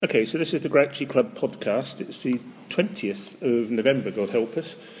Okay, so this is the Grouchy Club podcast. It's the 20th of November, God help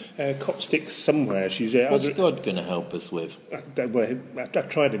us. Copstick's somewhere. She's What's God going to help us with? I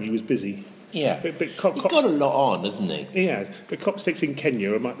tried him, he was busy. Yeah. But He's got a lot on, hasn't he? He has. But Copstick's in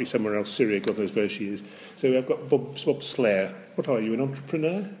Kenya, or it might be somewhere else, Syria, God knows where she is. So I've got Bob Slayer. What are you, an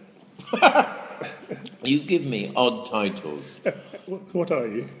entrepreneur? You give me odd titles. What are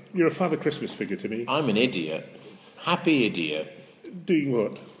you? You're a Father Christmas figure to me. I'm an idiot. Happy idiot. Doing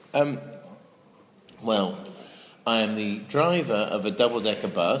what? Well, I am the driver of a double-decker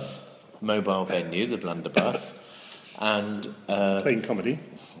bus, mobile venue, the blunderbuss, and... Playing comedy.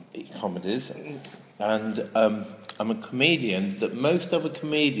 Comedies. And I'm a comedian that most other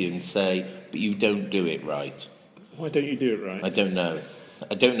comedians say, but you don't do it right. Why don't you do it right? I don't know.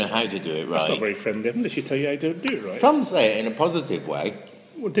 I don't know how to do it right. That's not very friendly, unless you tell you I don't do it right. Some say it in a positive way.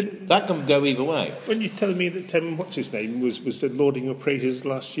 Well, That can go either way. When you tell me that what's his name was lauding your praises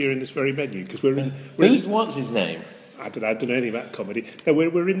last year in this very venue, because What's his name? I don't know anything about comedy. No,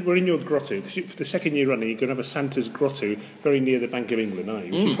 we're in your grotto. For the second year running, you're going to have a Santa's grotto very near the Bank of England, aren't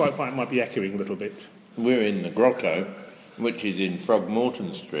you? Which is why it might be echoing a little bit. We're in the grotto, which is in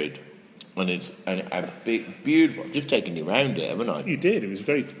Throgmorton Street, and it's a big, beautiful. I've just taken you round it, haven't I? You did. It was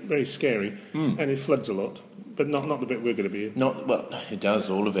very, very scary, and it floods a lot, but not the bit we're going to be in. It does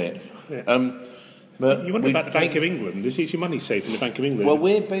all of it. Yeah. But you wonder about the Bank of England. Is your money safe in the Bank of England? Well,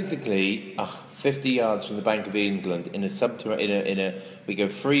 we're basically 50 yards from the Bank of England we go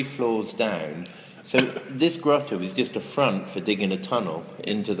 3 floors down. So this grotto is just a front for digging a tunnel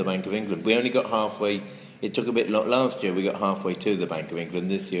into the Bank of England. We only got halfway. It took a bit last year. We got halfway to the Bank of England.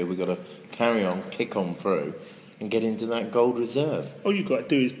 This year we've got to kick on through, and get into that gold reserve. All you've got to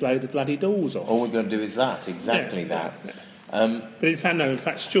do is blow the bloody doors off. All we've got to do is that, exactly that. Yeah. But in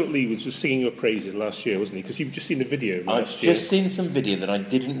fact, Stuart Lee was just singing your praises last year, wasn't he? Because you've just seen the video last year. I've just seen some video that I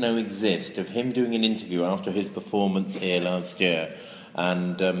didn't know exist of him doing an interview after his performance here last year.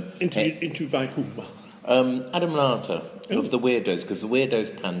 And interviewed by whom? Adam Larter of the Weirdos, because the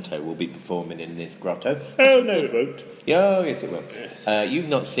Weirdos Panto will be performing in this grotto. Oh, no, it won't. Oh, yes, it will. You've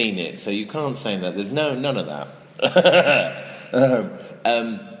not seen it, so you can't say that. There's none of that. The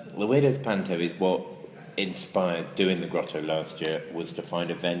Weirdos Panto is what inspired doing the grotto last year, was to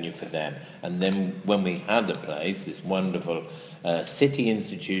find a venue for them. And then when we had the place, this wonderful city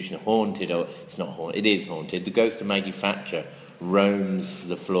institution, haunted, or it's not haunted, it is haunted, the ghost of Maggie Thatcher roams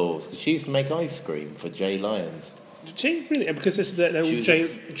the floors, because she used to make ice cream for Jay Lyons. Did she? Really? Because this is the old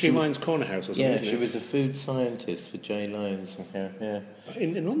Jay Lyons Corner House or something, yeah, isn't she it? was a food scientist for Jay Lyons. Yeah.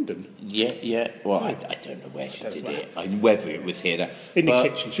 In London? Yeah. Well, I don't know where she did it. Whether it was here. In the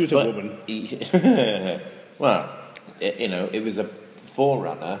kitchen. She was a woman. Well, it was a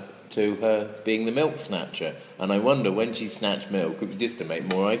forerunner to her being the milk snatcher. And I wonder, when she snatched milk, it was just to make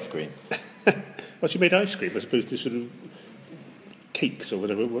more ice cream. Well, she made ice cream as opposed to sort of cakes or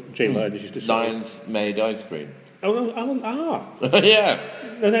whatever what Jay Lyons used to say. Lyons made ice cream. Yeah.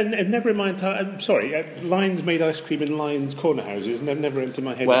 No, never in my entire... I'm sorry, Lyons made ice cream in Lyons corner houses, and they've never entered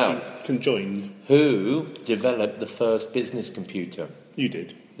my head as being conjoined. Who developed the first business computer? You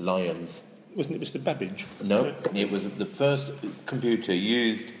did. Lyons. Wasn't it Mr. Babbage? No, it was the first computer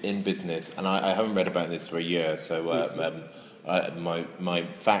used in business, and I haven't read about this for a year, so my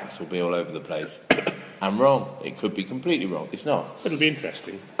facts will be all over the place. I'm wrong. It could be completely wrong. It's not. It'll be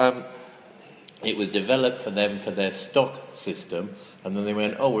interesting. It was developed for them for their stock system, and then they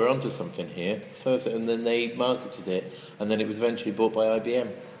went, we're onto something here. And then they marketed it, and then it was eventually bought by IBM.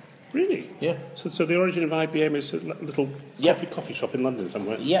 Really? Yeah. So the origin of IBM is a little coffee shop in London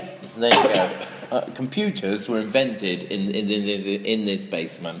somewhere? Yeah, there you go. Computers were invented in this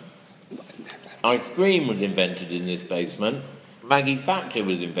basement. Ice cream was invented in this basement. Maggie Thatcher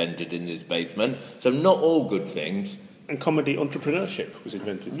was invented in this basement. So not all good things. And comedy entrepreneurship was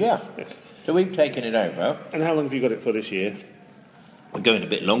invented. Yeah. So we've taken it over. And how long have you got it for this year? We're going a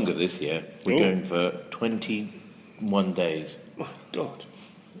bit longer this year. We're going for 21 days. Oh, God.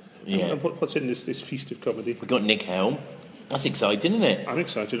 Yeah. And what's in this feast of comedy? We've got Nick Helm. That's exciting, isn't it? I'm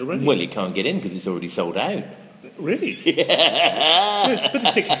excited already. Well, you can't get in because it's already sold out. Really? Yeah. But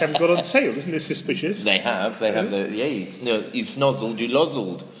the tickets haven't got on sale. Isn't this suspicious? They have. You snozzled, you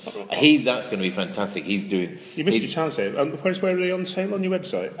lozzled. That's going to be fantastic. He's doing... You missed your chance there. Where are they on sale on your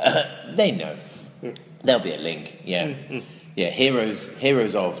website? They know. There'll be a link, yeah. Yeah,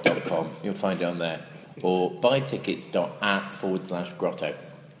 heroesof.com. You'll find it on there. Or buytickets.at/grotto.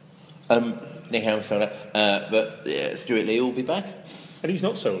 Nick Helm sold out. But Stuart Lee will be back. And he's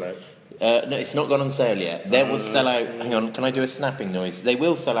not sold out? No, it's not gone on sale yet. They will sell out... Hang on, can I do a snapping noise? They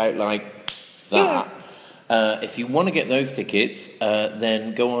will sell out like that. If you want to get those tickets,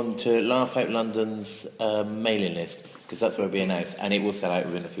 then go on to Laugh Out London's mailing list, because that's where it'll be announced, and it will sell out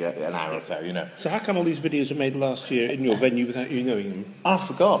within an hour or so, you know. So how come all these videos were made last year in your venue without you knowing them? I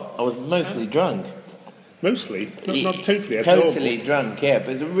forgot. I was mostly drunk. Mostly? Not totally, as Totally normal. drunk, yeah. But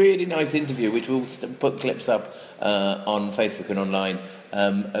it's a really nice interview, which we'll put clips up on Facebook and online,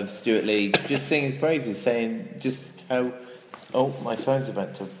 of Stuart Lee just singing his praises, saying just how... Oh, my phone's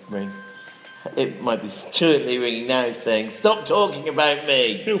about to ring. It might be Stuart Lee ringing now saying, "Stop talking about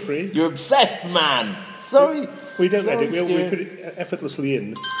me. Feel free. You're obsessed, man." Sorry. We don't Sorry, edit, we Stuart. put it effortlessly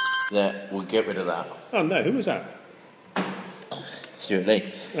in. Yeah, we'll get rid of that. Oh no, who was that? Stuart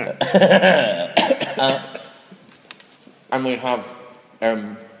Lee. No. And we have...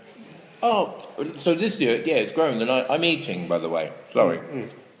 so this year, yeah, it's grown. I'm eating, by the way. Sorry.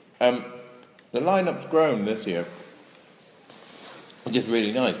 The lineup's grown this year. It's just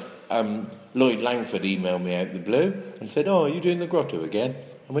really nice. Lloyd Langford emailed me out the blue and said, "Oh, are you doing the Grotto again?"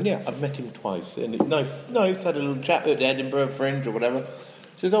 I went, "Yeah, I've met him twice, and it's nice. Had a little chat at the Edinburgh Fringe or whatever." He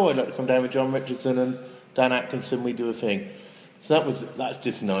says, "Oh, I'd like to come down with John Richardson and Dan Atkinson. We do a thing." So that's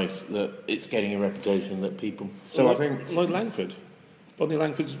just nice that it's getting a reputation that people. So I think Lloyd Langford, Bonnie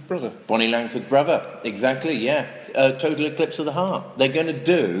Langford's brother. Bonnie Langford's brother, exactly, yeah. Total Eclipse of the Heart. They're going to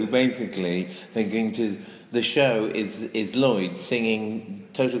do basically. They're going to. The show is Lloyd singing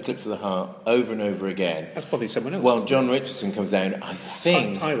Total Eclipse of the Heart over and over again. That's probably someone else. Well, John Richardson comes down, I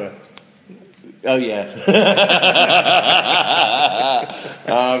think... Tyler. Oh, yeah.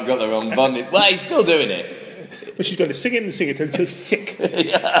 I've got the wrong Bonnie. Well, he's still doing it. But she's going to sing it and sing it until she's sick.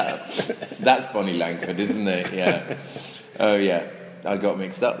 Yeah. That's Bonnie Langford, isn't it? Yeah. Oh, yeah. I got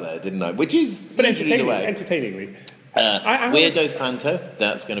mixed up there, didn't I? Which is But usually the way. entertainingly. Weirdos Panto,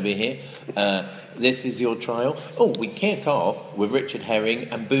 that's going to be here. This is your trial. Oh, we kick off with Richard Herring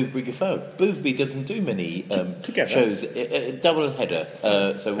and Boothby Gaffoe. Boothby doesn't do many shows. Double header.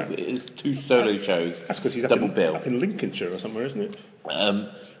 So it's two solo shows. That's because he's double bill. up in Lincolnshire or somewhere, isn't it?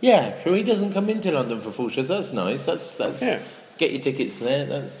 Yeah, so he doesn't come into London for full shows. That's nice. That's yeah. Get your tickets there.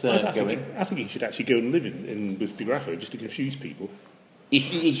 That's I going. think he should actually go and live in Boothby Gaffoe just to confuse people.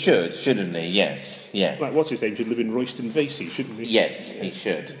 He should, shouldn't he? Yes, yeah. Like, what's his name? Should live in Royston Vasey, shouldn't he? Yes, he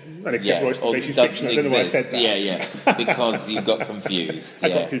should. And except Royston Vasey's fiction, I don't know why I said that. Yeah, because you got confused. I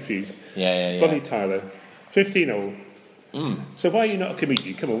got confused. Yeah. Bonnie Tyler, 15 old. So why are you not a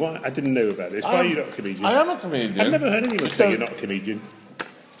comedian? Come on, why? I didn't know about this. Why are you not a comedian? I am a comedian. I've never heard anyone say you're not a comedian.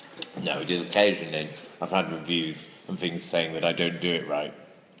 No, just occasionally. I've had reviews and things saying that I don't do it right.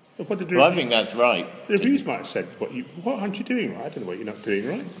 Well, I think that's right. The reviews might have said, what aren't you doing right? I don't know what you're not doing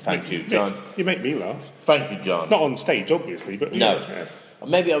right. Thank you, John. You make me laugh. Thank you, John. Not on stage, obviously, but... No. Yeah.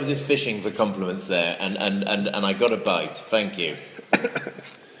 Maybe I was just fishing for compliments there, and I got a bite. Thank you.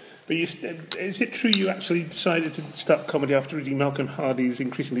 But is it true you actually decided to start comedy after reading Malcolm Hardy's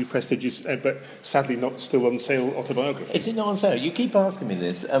increasingly prestigious, but sadly not still on sale autobiography? Is it not on sale? You keep asking me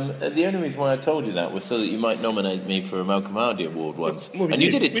this. The only reason why I told you that was so that you might nominate me for a Malcolm Hardy Award once. Well, and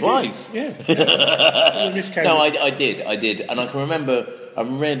you did it twice. Yeah. No, I did. And I can remember, I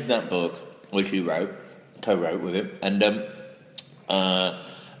read that book, which you co-wrote with him, and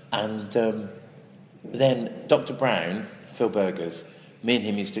then Dr. Brown, Phil Burgers, me and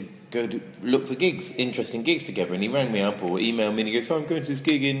him used to go to look for gigs, interesting gigs together, and he rang me up or emailed me and he goes, "Oh, I'm going to this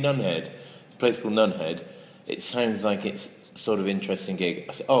gig in Nunhead, a place called Nunhead. It sounds like it's sort of interesting gig."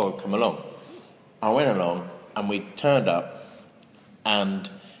 I said, "Oh, I'll come along." I went along and we turned up, and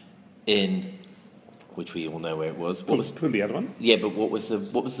in which we all know where it was. What was the other one? Yeah, but what was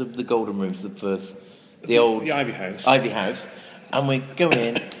the Golden Rooms? The Ivy House. Ivy House, and we go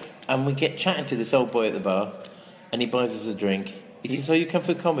in and we get chatting to this old boy at the bar, and he buys us a drink. He says, "Oh, you come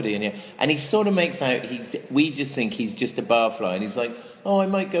for comedy?" And he sort of makes out, we just think he's just a barfly. And he's like, "Oh, I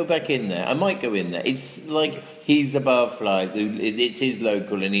might go back in there. I might go in there." It's like he's a barfly. It's his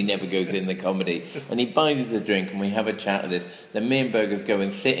local and he never goes in the comedy. And he buys us a drink and we have a chat of this. Then me and Burgers go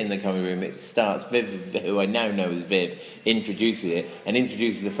and sit in the comedy room. It starts, Viv, who I now know as Viv, introduces it and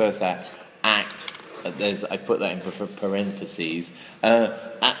introduces the first act. I put that in for parentheses.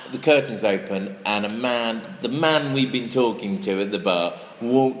 The curtains open, and the man we've been talking to at the bar,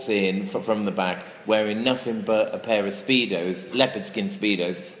 walks in from the back wearing nothing but a pair of Speedos, leopard skin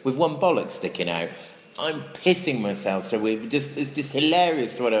Speedos, with one bollock sticking out. I'm pissing myself, so it's just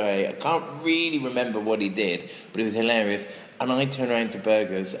hilarious to what I can't really remember what he did, but it was hilarious. And I turned around to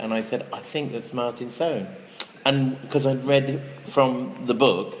Burgers and I said, "I think that's Martin Sohn." And because I'd read from the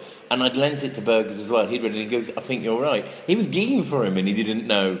book, and I'd lent it to Burgers as well. He'd read it and he goes, "I think you're right." He was gigging for him and he didn't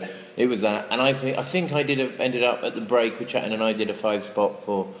know it was that. And I think I ended up at the break with chatting, and I did a 5 spot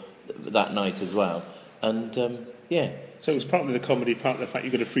for that night as well. And yeah. So it was partly the comedy, partly the fact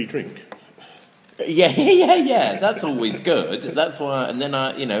you got a free drink. Yeah. That's always good. That's why. And then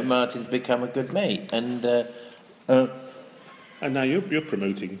Martin's become a good mate, and And now you're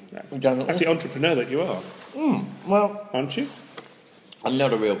promoting that. Done it That's the entrepreneur that you are, well, aren't you? I'm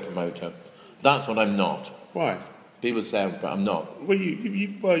not a real promoter. That's what I'm not. Why? People say, but I'm not. Well,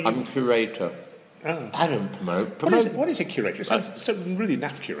 you I'm a curator. Ah. I don't promote. What is a curator? It sounds something really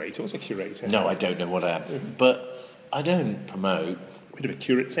naff curator. What's a curator? No, I don't know what I am. But I don't promote. Bit of a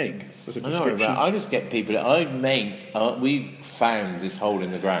curate's egg was a I know, description. but I just get people. We've found this hole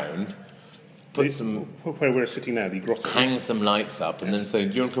in the ground. Where we're sitting now, the grotto. Hang some lights up, and then say,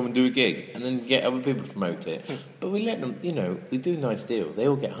 "Do you want to come and do a gig?" And then get other people to promote it. But we let them. We do a nice deal. They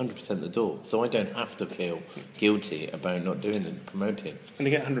all get 100% the door, so I don't have to feel guilty about not doing it, promoting. And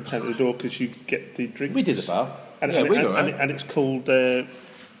you get 100% of the door because you get the drink. We did the bar. And it's called.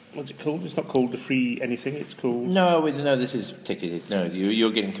 What's it called? It's not called the free anything. It's called. No, this is ticketed. No,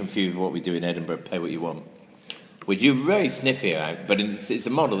 you're getting confused with what we do in Edinburgh. Pay what you want. Which you're very sniffy about, but it's a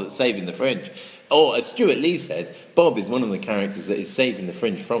model that's saving the fringe. Or, as Stuart Lee said, Bob is one of the characters that is saving the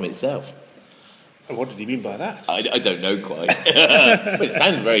fringe from itself. And what did he mean by that? I don't know quite. But it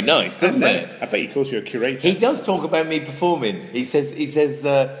sounds very nice, doesn't it? I bet he calls you a curator. He does talk about me performing. He says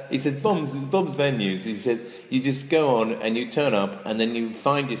Bob's venues. He says you just go on and you turn up and then you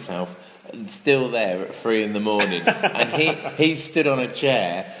find yourself still there at 3 a.m, and he stood on a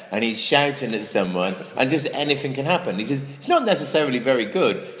chair and he's shouting at someone, and just anything can happen. He says it's not necessarily very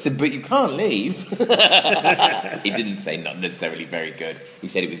good. He said, but you can't leave. He didn't say not necessarily very good. He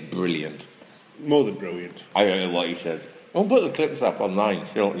said it was brilliant. More than brilliant. I don't know what he said. I'll put the clips up online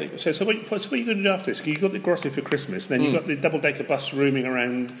shortly. So what are you going to do after this? You've got the grotto for Christmas, then you've got the double-decker bus roaming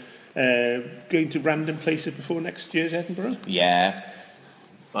around, going to random places before next year's Edinburgh? Yeah.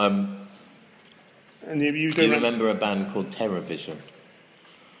 And you Do you remember a band called TerrorVision?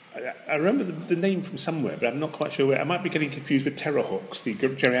 I remember the name from somewhere, but I'm not quite sure where. I might be getting confused with Terrorhawks, the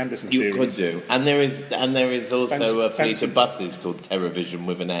Jerry Anderson series. You could do. And there is also a fleet of buses called TerrorVision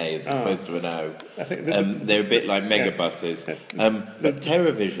with an A as opposed to an O. I think they're a bit like mega buses. But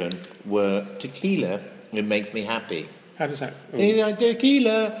TerrorVision were Tequila, It Makes Me Happy. How does that? Like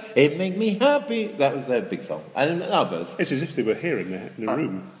tequila, it make me happy. That was their big song. And others. It's as if they were here in the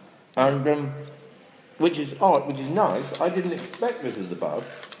room. And which is odd, which is nice. I didn't expect this as a buzz.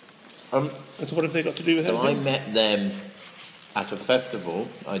 And so what have they got to do with it? So I met them at a festival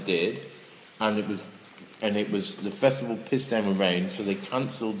I did, and it was the festival pissed down with rain, so they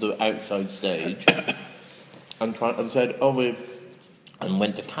cancelled the outside stage and said, and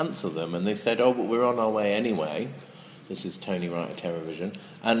went to cancel them, and they said, but we're on our way anyway. This is Tony Wright at TerrorVision,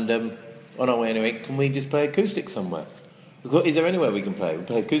 and on our way anyway, can we just play acoustic somewhere? Is there anywhere we can play? We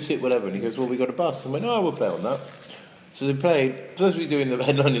play acoustic, whatever. And he goes, we got a bus. And I went, we'll play on that. So they played, supposed to be doing the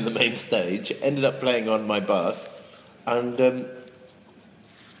headline in the main stage, ended up playing on my bus, and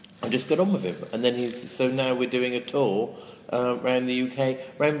I just got on with him. And then so now we're doing a tour around the UK,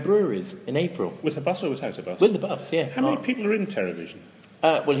 around breweries in April. With a bus or without a bus? With the bus, yeah. How many people are in TerrorVision?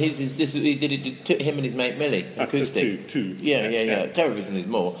 He did it, him and his mate Millie, acoustic. Two. Yeah. TerrorVision is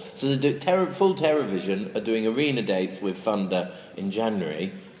more. So they do full TerrorVision are doing arena dates with Thunder in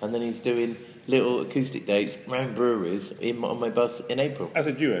January, and then he's doing little acoustic dates around breweries on my bus in April. As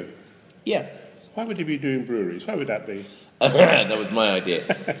a duo? Yeah. Why would you be doing breweries? Why would that be? That was my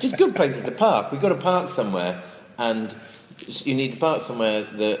idea. Just good places to park. We've got to park somewhere, and you need to park somewhere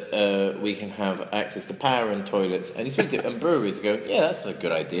that we can have access to power and toilets. And you speak to breweries go, yeah, that's a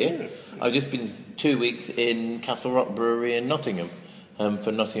good idea. I've just been 2 weeks in Castle Rock Brewery in Nottingham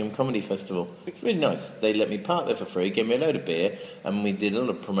for Nottingham Comedy Festival. It's really nice. They let me park there for free, gave me a load of beer, and we did a lot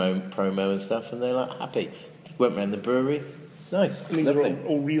of promo and stuff, and they're like happy. Went round the brewery. It's nice. I mean, they're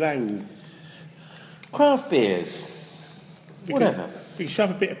all real ale. Craft beers. Whatever. You should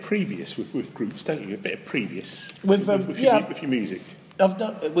have a bit of previous with groups, don't you? A bit of previous with your music. I've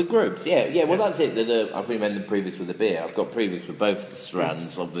done with groups, yeah. Well, that's it. I've remembered previous with the beer. I've got previous with both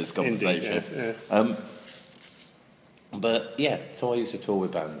strands of this conversation. Indeed, yeah. But yeah, so I used to tour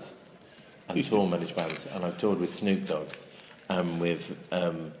with bands and manage bands, and I toured with Snoop Dogg and with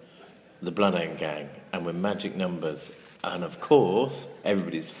the Bloodhound Gang and with Magic Numbers. And, of course,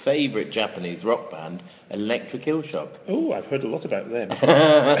 everybody's favourite Japanese rock band, Electric Eelshock. Oh, I've heard a lot about them.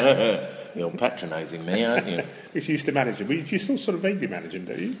 You're patronising me, aren't you? If you used to manage them. You still sort of vaguely manage them,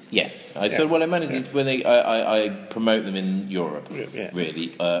 don't you? Yes. I manage it when I promote them in Europe,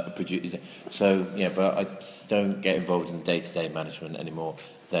 really. Produce. So, but I don't get involved in day-to-day management anymore.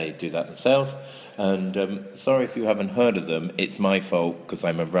 They do that themselves. And sorry if you haven't heard of them. It's my fault because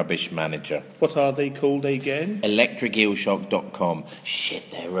I'm a rubbish manager. What are they called again? ElectricEelshock.com.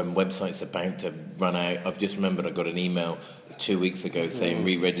 Shit, their website's about to run out. I've just remembered I got an email 2 weeks ago saying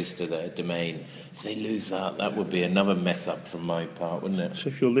re-register their domain. If they lose that, that would be another mess up from my part, wouldn't it? So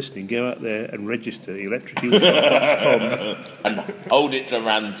if you're listening, go out there and register ElectricEelshock.com. And hold it to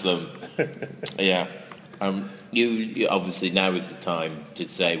ransom. Yeah. You obviously now is the time to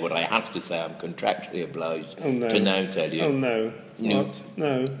say what I have to say. I'm contractually obliged to now tell you. Oh no. What?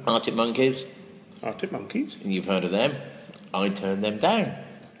 No. Arctic Monkeys. Arctic Monkeys? You've heard of them. I turned them down.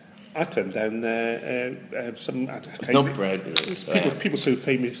 I turned down some... Not bread. People so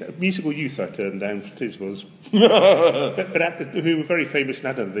famous. Musical Youth I turned down for Tiswas. but who were very famous in,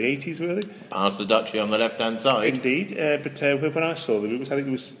 I don't know, the 80s, were they? Past the Duchy on the left-hand side. Indeed. But when I saw them, I think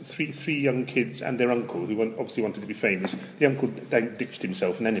it was three young kids and their uncle, who obviously wanted to be famous. The uncle ditched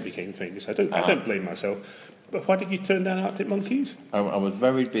himself and then he became famous. I don't blame myself. But why did you turn down Arctic Monkeys? I was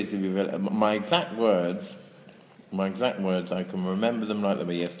very busy with my exact words, I can remember them like they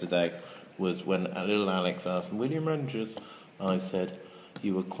were yesterday, was when little Alex asked William Rangers, I said,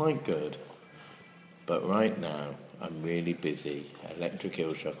 you were quite good, but right now I'm really busy. Electric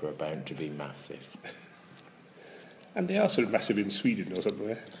Eelshock are about to be massive. And they are sort of massive in Sweden or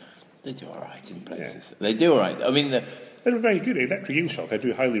somewhere. They do all right in places. Yeah. They do all right. I mean, they're very good. Electric Eelshock, I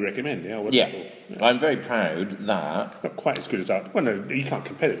do highly recommend. They are wonderful. Yeah. I'm very proud that... Not quite as good as Arctic... Well, no, you can't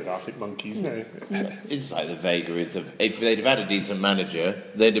compare it with Arctic Monkeys, no. It's like the vagaries of... If they'd have had a decent manager,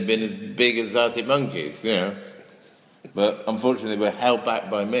 they'd have been as big as Arctic Monkeys, you know. But unfortunately, they were held back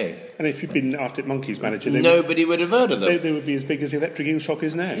by me. And if you'd been Arctic Monkeys manager... Nobody would have heard of them. They would be as big as Electric Eelshock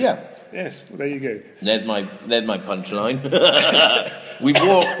is now. Yeah. Yes, well, there you go. There's my punchline.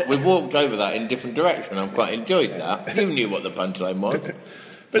 We've walked over that in a different direction. I've quite enjoyed that. You knew what the punchline was.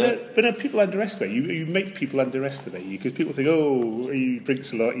 But people underestimate you. You make people underestimate you because people think, oh, he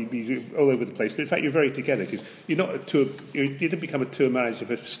drinks a lot, he's all over the place. But in fact, you're very together because you're not a tour. You didn't become a tour manager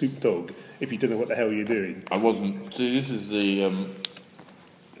for Snoop Dogg if you don't know what the hell you're doing. I wasn't. See, this is the.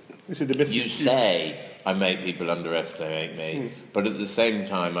 This is the myth. You say I make people underestimate me, but at the same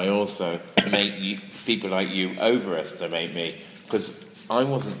time, I also make people like you overestimate me because I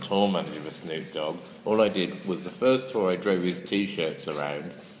wasn't tour manager for Snoop Dogg. All I did was the first tour I drove his T-shirts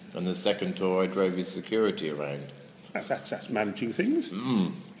around, and the second tour I drove his security around. That's managing things.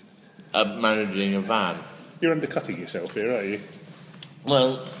 Managing a van. You're undercutting yourself here, are you?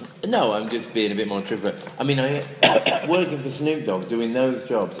 Well, no, I'm just being a bit more truthful. I mean, working for Snoop Dogg, doing those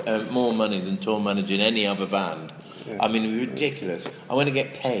jobs, earned more money than tour managing any other band. Yeah. I mean, it was ridiculous. I went to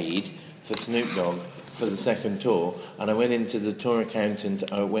get paid for Snoop Dogg for the second tour, and I went into the tour accountant.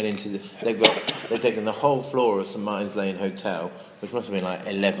 They've taken the whole floor of St Martin's Lane Hotel, which must have been like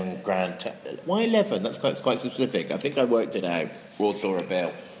 11 grand. Why 11? That's quite specific. I think I worked it out. Raw saw a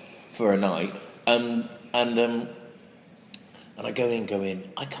bill for a night, and I go in,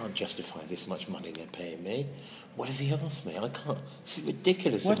 I can't justify this much money they're paying me. What if he asks me? I can't. It's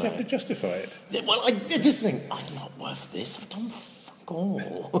ridiculous. Why do you have to justify it? Well, I just think, I'm not worth this. I've done fuck all.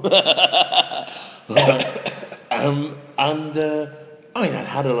 I mean, I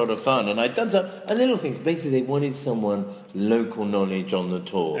had a lot of fun, and I'd done some little things. Basically, they wanted someone local knowledge on the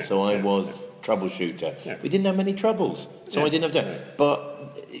tour, so I was troubleshooter. Yeah. We didn't have many troubles, so I didn't have to. Yeah.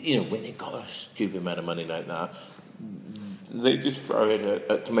 But, you know, when they've got a stupid amount of money like that, they just throw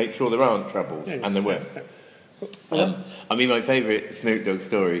it to make sure there aren't troubles, and there were. I mean, my favourite Snoop Dogg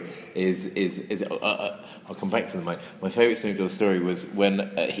story is I'll come back to the mic. My favourite Snoop Dogg story was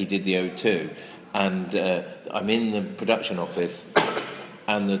when he did the O2, and I'm in the production office,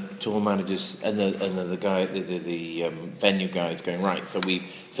 and the tour managers and the guy, the venue guy is going, right. So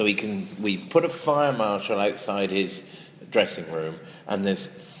we put a fire marshal outside his dressing room, and there's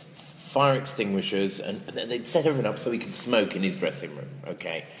fire extinguishers, and they'd set everything up so he could smoke in his dressing room,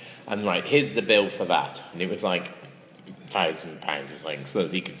 okay? And, like, here's the bill for that. And it was, like, £1,000 or something, so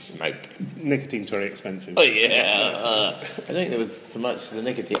that he could smoke. Nicotine's very expensive. Oh, yeah. I don't think there was so much to the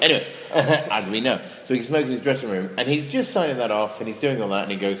nicotine. Anyway, as we know. So he can smoke in his dressing room, and he's just signing that off, and he's doing all that,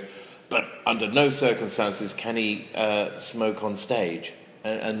 and he goes, but under no circumstances can he smoke on stage.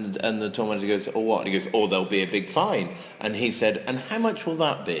 And the tour manager goes, oh, what? And he goes, oh, there'll be a big fine. And he said, and how much will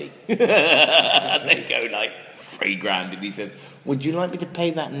that be? And they go, like, $3,000. And he says, would you like me to pay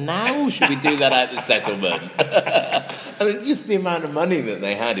that now, or should we do that at the settlement? And it's just the amount of money that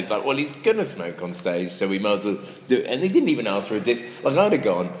they had. It's like, well, he's going to smoke on stage, so we might as well do it. And they didn't even ask for a discount. Like, I'd have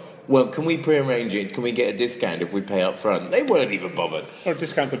gone, well, can we pre-arrange it? Can we get a discount if we pay up front? They weren't even bothered. Or a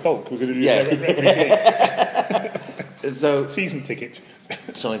discount for bulk. We're going to do that every day. So Season ticket.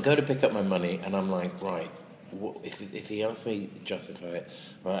 So I go to pick up my money, and I'm like, right, if he asks me to justify it,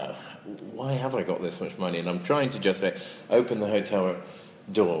 right, why have I got this much money? And I'm trying to justify it. Open the hotel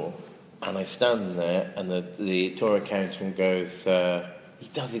door, and I stand there, and the tour accountant goes, he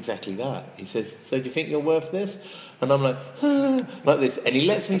does exactly that. He says, so do you think you're worth this? And I'm like, like this. And he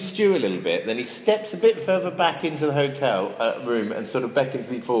lets me stew a little bit. Then he steps a bit further back into the hotel room and sort of beckons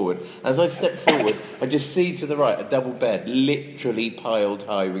me forward. As I step forward, I just see to the right a double bed literally piled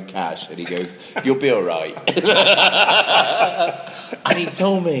high with cash. And he goes, you'll be all right. And he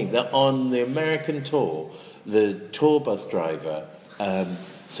told me that on the American tour, the tour bus driver...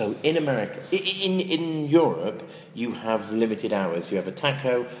 so in America, in Europe, you have limited hours. You have a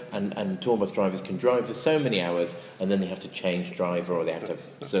taco, and tour bus drivers can drive for so many hours, and then they have to change driver, or they have to have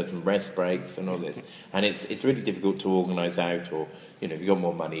certain rest breaks and all this. And it's really difficult to organise out, or, if you've got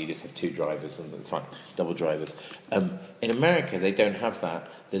more money, you just have 2 drivers, and it's fine, double drivers. In America, they don't have that.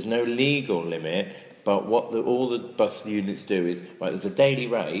 There's no legal limit, but what all the bus units do is, right, there's a daily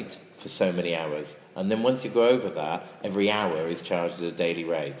rate for so many hours, and then once you go over that, every hour is charged at a daily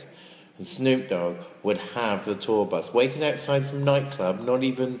rate. And Snoop Dogg would have the tour bus waiting outside some nightclub, not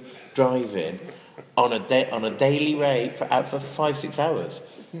even driving, on a daily rate for 5-6 hours.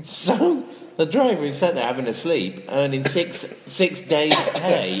 So the driver is sat there having a sleep, earning six days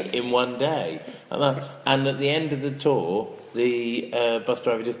pay in one day. And at the end of the tour, the bus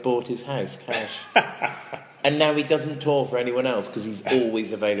driver just bought his house cash. And now he doesn't tour for anyone else because he's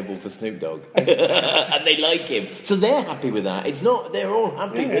always available for Snoop Dogg. And they like him. So they're happy with that. It's not, they're all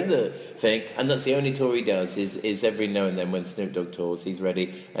happy with the thing. And that's the only tour he does is every now and then when Snoop Dogg tours, he's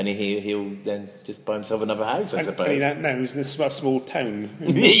ready. And he'll then just buy himself another house, I suppose. And now he's in a small town.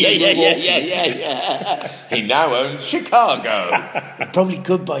 Yeah. He now owns Chicago. He probably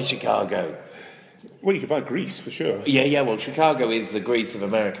could buy Chicago. Well, you could buy Greece, for sure. Yeah, well, Chicago is the Greece of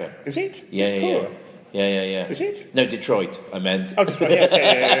America. Is it? Yeah. Yeah. Is it? No, Detroit, I meant. Oh, Detroit, yes,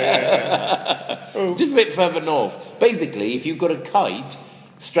 yeah. Oh. Just a bit further north. Basically, if you've got a kite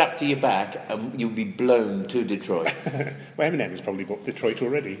strapped to your back, you'll be blown to Detroit. Well, Eminem's probably got Detroit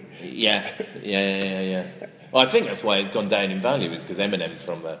already. Yeah. Well, I think that's why it's gone down in value, is because Eminem's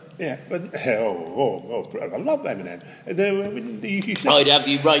from there. Yeah, but I love Eminem. I'd have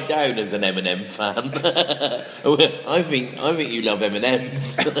you right down as an Eminem fan. I think you love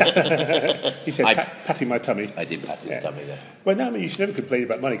M&M's. He said, patting my tummy. I did pat his tummy there. Well, no, you should never complain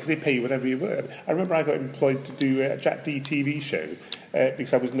about money because they pay you whatever you work. I remember I got employed to do a Jack D TV show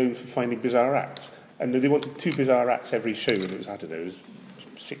because I was known for finding bizarre acts, and they wanted 2 bizarre acts every show, and it was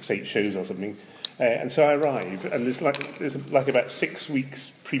 6-8 shows or something. And so I arrived, and there's like about 6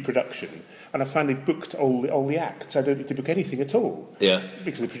 weeks pre-production, and I finally booked all the acts. I don't need to book anything at all. Yeah.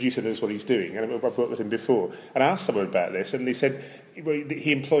 Because the producer knows what he's doing, and I've worked with him before. And I asked someone about this, and they said, well,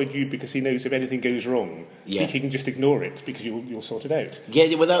 he employed you because he knows if anything goes wrong, he can just ignore it because you'll sort it out.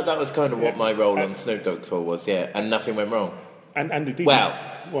 Yeah, well, that was kind of what my role on Snoop Dogg tour was, and nothing went wrong. And indeed,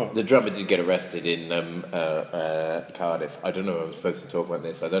 the drummer did get arrested in Cardiff. I don't know if I'm supposed to talk about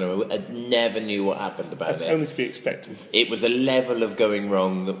this. I don't know. I never knew what happened about That's only to be expected. It was a level of going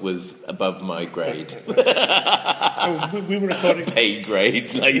wrong that was above my grade. We were recording... Pay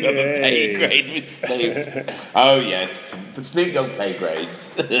grade. Like you have a pay grade with Snoop. Oh, yes. Snoop Dogg pay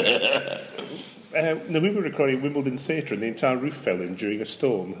grades. No, we were recording Wimbledon Theatre and the entire roof fell in during a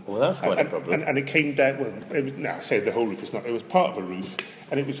storm. Well, that's quite a problem. And it came down, I say the whole roof is not, it was part of a roof,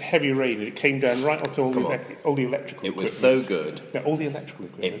 and it was heavy rain, and it came down right onto all the electrical equipment. It was so good. No, all the electrical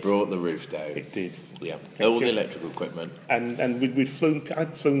equipment. It brought the roof down. It did. Yeah, all the electrical equipment. And I'd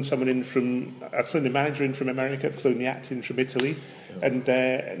flown someone in I'd flown the manager in from America, I'd flown the actor in from Italy, and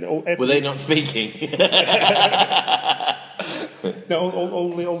were they not speaking? No,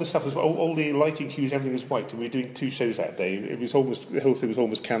 all the stuff was all the lighting cues, everything was white, and we were doing 2 shows that day. The whole thing was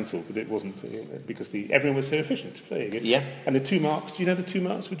almost cancelled, but it wasn't because everyone was so efficient. There you go. Yeah. And the 2 Marks. Do you know the 2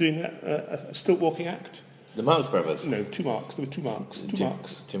 Marks were doing a stilt walking act? The Marx Brothers? No, 2 Marks. There were 2 Marks. 2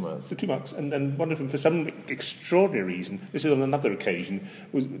 Marks. 2 Marks. The 2 Marks, and one of them, for some extraordinary reason, this is on another occasion,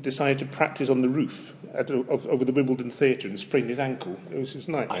 decided to practice on the roof over the Wimbledon Theatre and sprained his ankle. It was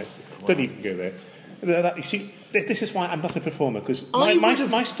a nightmare. Wow. Don't even go there. You see, this is why I'm not a performer, because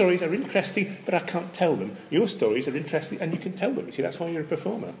my stories are interesting, but I can't tell them. Your stories are interesting, and you can tell them. You see, that's why you're a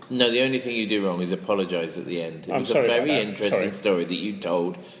performer. No, the only thing you do wrong is apologise at the end. It was a very interesting story that you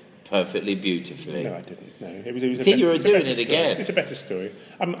told perfectly beautifully. No, I didn't. No, it was you were doing it again. It's a better story.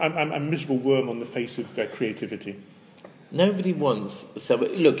 I'm a miserable worm on the face of creativity. Nobody wants... So,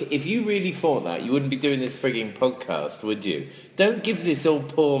 look, if you really thought that, you wouldn't be doing this frigging podcast, would you? Don't give this all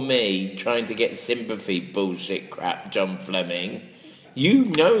poor me trying to get sympathy bullshit crap, John Fleming. You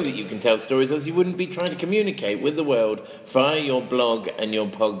know that you can tell stories, else you wouldn't be trying to communicate with the world via your blog and your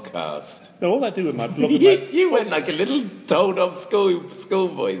podcast. No, all I do with my blog... You went like a little told-off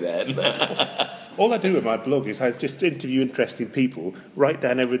schoolboy then. All I do with my blog is I just interview interesting people, write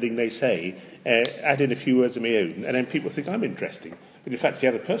down everything they say, add in a few words of my own, and then people think I'm interesting. But in fact, it's the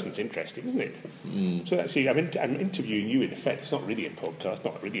other person that's interesting, isn't it? So actually, I'm interviewing you in effect. It's not really a podcast,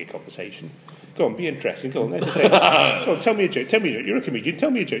 not really a conversation. Go on, be interesting. Go on, entertain. Go on, tell me a joke. You're a comedian.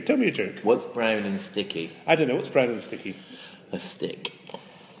 Tell me a joke. What's brown and sticky? I don't know. What's brown and sticky? A stick.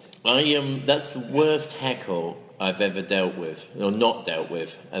 That's the worst heckle I've ever dealt with, or not dealt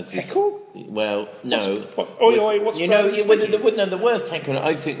with. Heckle? Well, no. What's you brown know, and sticky? the worst heckle,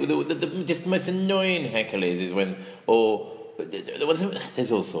 I think, just the most annoying heckle is when,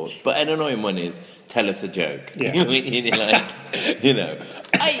 there's all sorts, but an annoying one is, tell us a joke. Yeah. And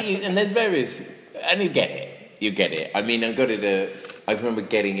there's various, and you get it. I mean, I remember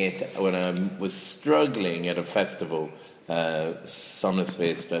getting it when I was struggling at a festival,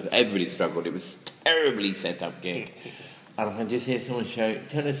 Sonosfest. Everybody struggled. It was a terribly set up gig. And I just hear someone shout,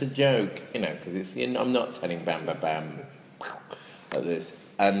 tell us a joke, because I'm not telling bam, bam, bam, like this.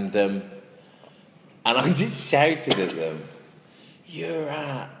 And I just shouted at them, you're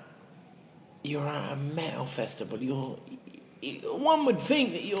at a metal festival, one would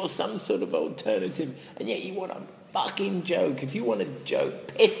think that you're some sort of alternative, and yet you want a fucking joke. If you want a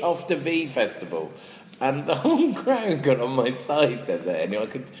joke, piss off the V Festival. And the whole crowd got on my side then.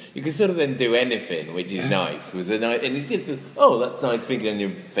 You could sort of then do anything, which is nice. And it's just, that's nice thinking on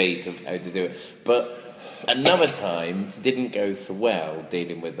your feet of how to do it. But another time didn't go so well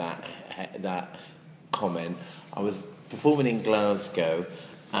dealing with that comment. I was performing in Glasgow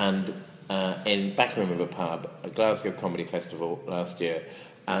and in back room of a pub, a Glasgow Comedy Festival last year,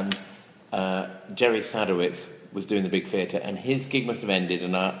 and Jerry Sadowitz was doing the big theatre, and his gig must have ended,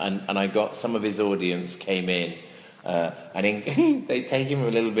 and I got some of his audience came in, and they take him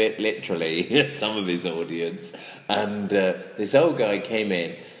a little bit literally, some of his audience, and this old guy came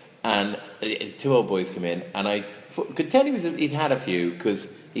in, and two old boys came in, and I could tell he'd had a few, because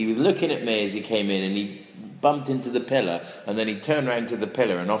he was looking at me as he came in, and he bumped into the pillar, and then he turned around to the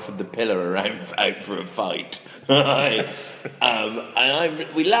pillar and offered the pillar out for a fight.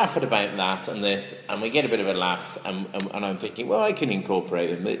 We laugh about that and this, and we get a bit of a laugh, and I'm thinking, well, I can incorporate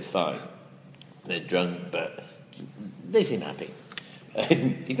them, it's fine. They're drunk, but they seem happy.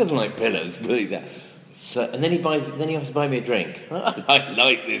 He doesn't like pillars, but so, and then he has to buy me a drink. I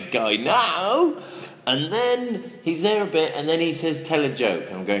like this guy now. And then he's there a bit, and then he says, tell a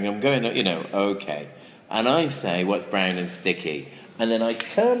joke. I'm going, okay. And I say, what's brown and sticky? And then I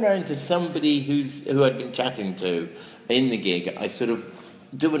turn around to somebody who I'd been chatting to in the gig. I sort of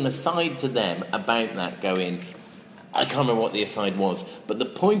do an aside to them about that, going, I can't remember what the aside was, but the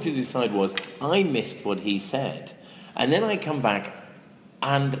point of the aside was, I missed what he said. And then I come back,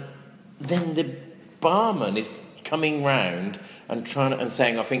 and then the barman is coming round and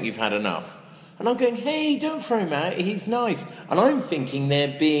saying, I think you've had enough. And I'm going, hey, don't throw him out, he's nice. And I'm thinking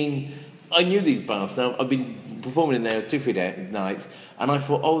they're being... I knew these bars now. I've been performing in there 2-3 nights, and I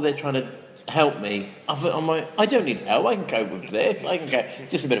thought, they're trying to help me. I don't need help. I can cope with this. It's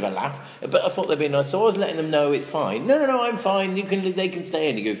just a bit of a laugh. But I thought they'd be nice, so I was letting them know it's fine. No, I'm fine. They can stay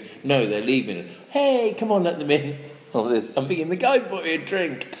in. He goes, no, they're leaving. Hey, come on, let them in. I'm thinking the guy's bought me a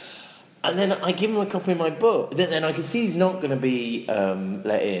drink. And then I give him a copy of my book. Then I can see he's not going to be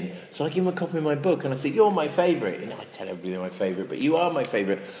let in. So I give him a copy of my book, and I say, you're my favourite. I tell everybody they're my favourite, but you are my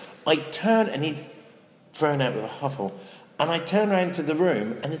favourite. I turn, and he's thrown out with a huffle. And I turn around to the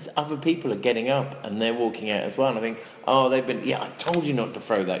room, and there's other people are getting up, and they're walking out as well. And I think, I told you not to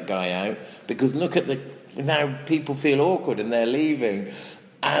throw that guy out, because look at now people feel awkward, and they're leaving.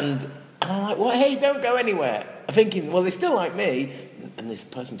 And I'm like, well, hey, don't go anywhere. I'm thinking, well, they still like me. And this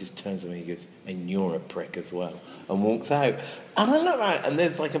person just turns to me and goes, and you're a prick as well, and walks out. And I look out, and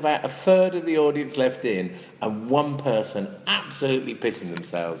there's like about a third of the audience left in, and one person absolutely pissing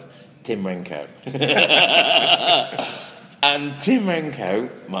themselves, Tim Renko. And Tim Renko,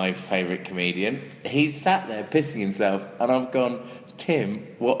 my favourite comedian, he sat there pissing himself, and I've gone, Tim,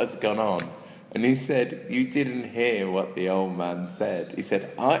 what has gone on? And he said, you didn't hear what the old man said. He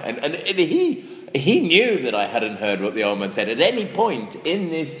said, he knew that I hadn't heard what the old man said. At any point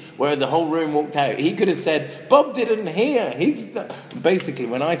in this, where the whole room walked out, he could have said, Bob didn't hear. Basically,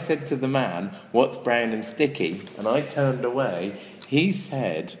 when I said to the man, what's brown and sticky, and I turned away, he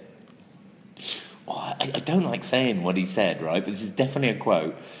said, I don't like saying what he said, right? But this is definitely a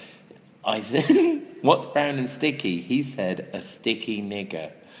quote. I said, "What's brown and sticky?" He said, "A sticky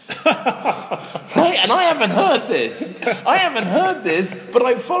nigger." Right? And I haven't heard this. But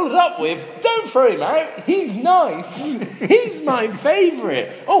I followed up with, "Don't throw him out. He's nice. He's my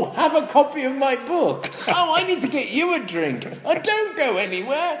favourite. Oh, have a copy of my book. Oh, I need to get you a drink. I don't go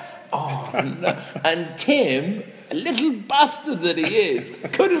anywhere." Oh, no. And Tim, a little bastard that he is,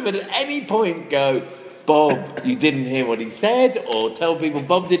 could have at any point go, "Bob, you didn't hear what he said," or tell people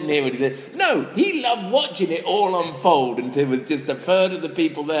Bob didn't hear what he said. No, he loved watching it all unfold until there was just a third of the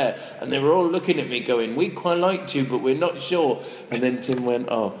people there, and they were all looking at me going, "We quite liked you, but we're not sure." And then Tim went,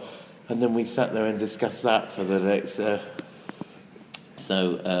 "Oh," and then we sat there and discussed that for the next.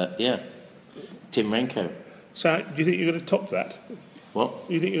 Tim Renko. So, do you think you're going to top that? What?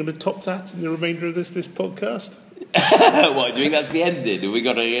 Do you think you're going to top that in the remainder of this podcast? What, do you think that's the ending? Have we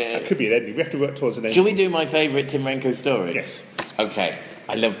got to? It could be an ending. We have to work towards an ending. Shall we do my favourite Tim Renko story? Yes. Okay.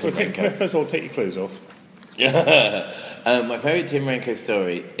 I love Tim Renko. First of all, take your clothes off. My favourite Tim Renko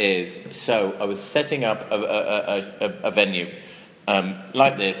story is, so I was setting up a venue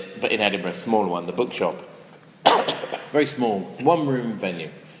like this, but in Edinburgh, a smaller one, the bookshop. Very small, one-room venue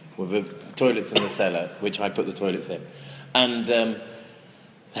with the toilets in the cellar, which I put the toilets in. And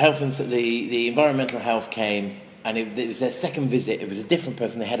the environmental health came, and it was their second visit. It was a different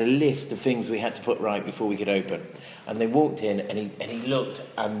person. They had a list of things we had to put right before we could open. And they walked in, and he looked,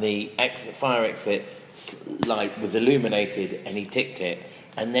 and the fire exit light was illuminated, and he ticked it.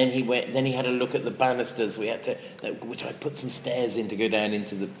 And then he went. Then he had a look at the banisters. Which I put some stairs in to go down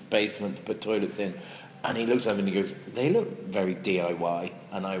into the basement to put toilets in. And he looks at them and he goes, "They look very DIY."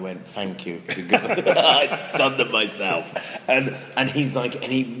 And I went, "Thank you," because I'd done them myself. And he's like,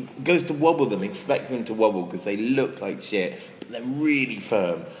 and he goes to wobble them, expect them to wobble because they look like shit, but they're really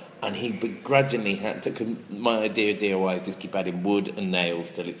firm. And he begrudgingly had to, because my idea of DIY, just keep adding wood and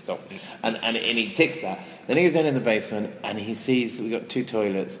nails till it stops. And he ticks that. Then he goes down in the basement and he sees we've got 2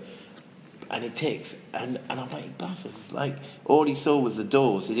 toilets. And it ticks, and I'm like, "Buffers!" Like, all he saw was the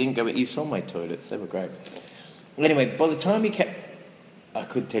doors. He didn't go. You saw my toilets; they were great. Anyway, by the time I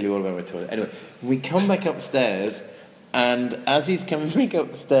could tell you all about my toilet. Anyway, we come back upstairs, and as he's coming back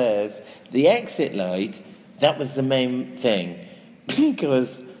upstairs, the exit light, that was the main thing,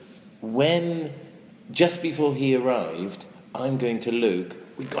 because just before he arrived, I'm going to Luke.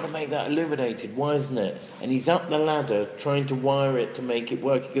 "We've got to make that illuminated, why isn't it?" And he's up the ladder trying to wire it to make it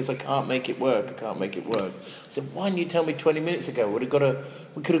work. He goes, "I can't make it work. I said, "Why didn't you tell me 20 minutes ago? We could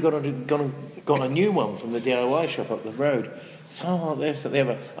have got a new one from the DIY shop up the road." So, this, that, the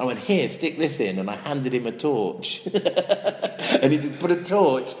other. I went, "Here, stick this in," and I handed him a torch. And he just put a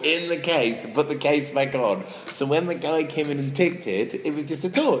torch in the case and put the case back on. So when the guy came in and ticked it, it was just a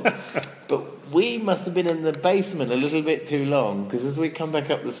torch. But we must have been in the basement a little bit too long, because as we come back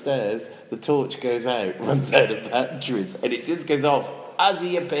up the stairs, the torch goes out, runs out of batteries, and it just goes off as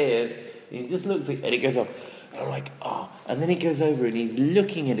he appears. And he just looks at it, and it goes off. And I'm like, "Oh." And then he goes over and he's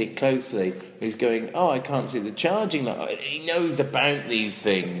looking at it closely. He's going, "Oh, I can't see the charging light." He knows about these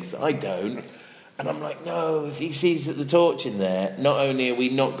things. I don't. And I'm like, "No, if he sees the torch in there, not only are we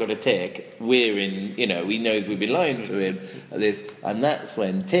not got a tick, we're in, he knows we've been lying to him at this." And that's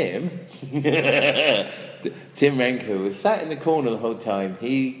when Tim Renko was sat in the corner the whole time.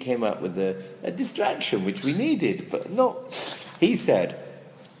 He came up with a distraction, which we needed, but not. He said,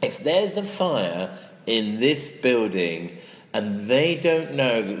 "If there's a fire in this building and they don't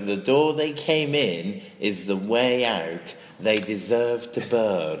know that the door they came in is the way out, they deserve to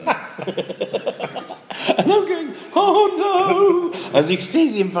burn." And I'm going, "Oh no!" And you see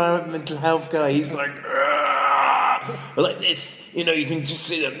the environmental health guy, he's like, like this, you can just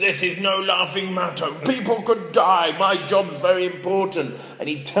see them. "This is no laughing matter. People could die. My job's very important." And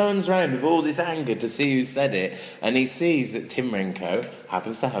he turns around with all this anger to see who said it, and he sees that Tim Renko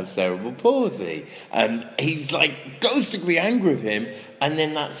happens to have cerebral palsy. And he's like, goes to be angry with him, and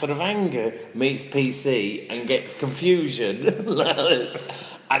then that sort of anger meets PC and gets confusion.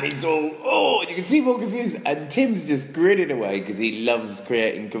 And he's all, you can see him all confused. And Tim's just grinning away because he loves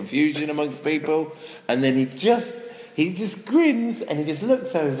creating confusion amongst people. And then he just grins and he just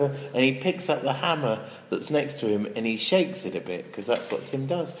looks over and he picks up the hammer that's next to him and he shakes it a bit, because that's what Tim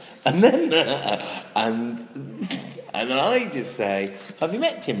does. And then and I just say, "Have you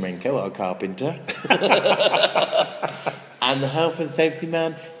met Tim Renko, our carpenter?" And the health and safety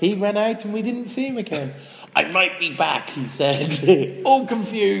man, he ran out and we didn't see him again. "I might be back," he said, all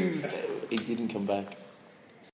confused. He didn't come back.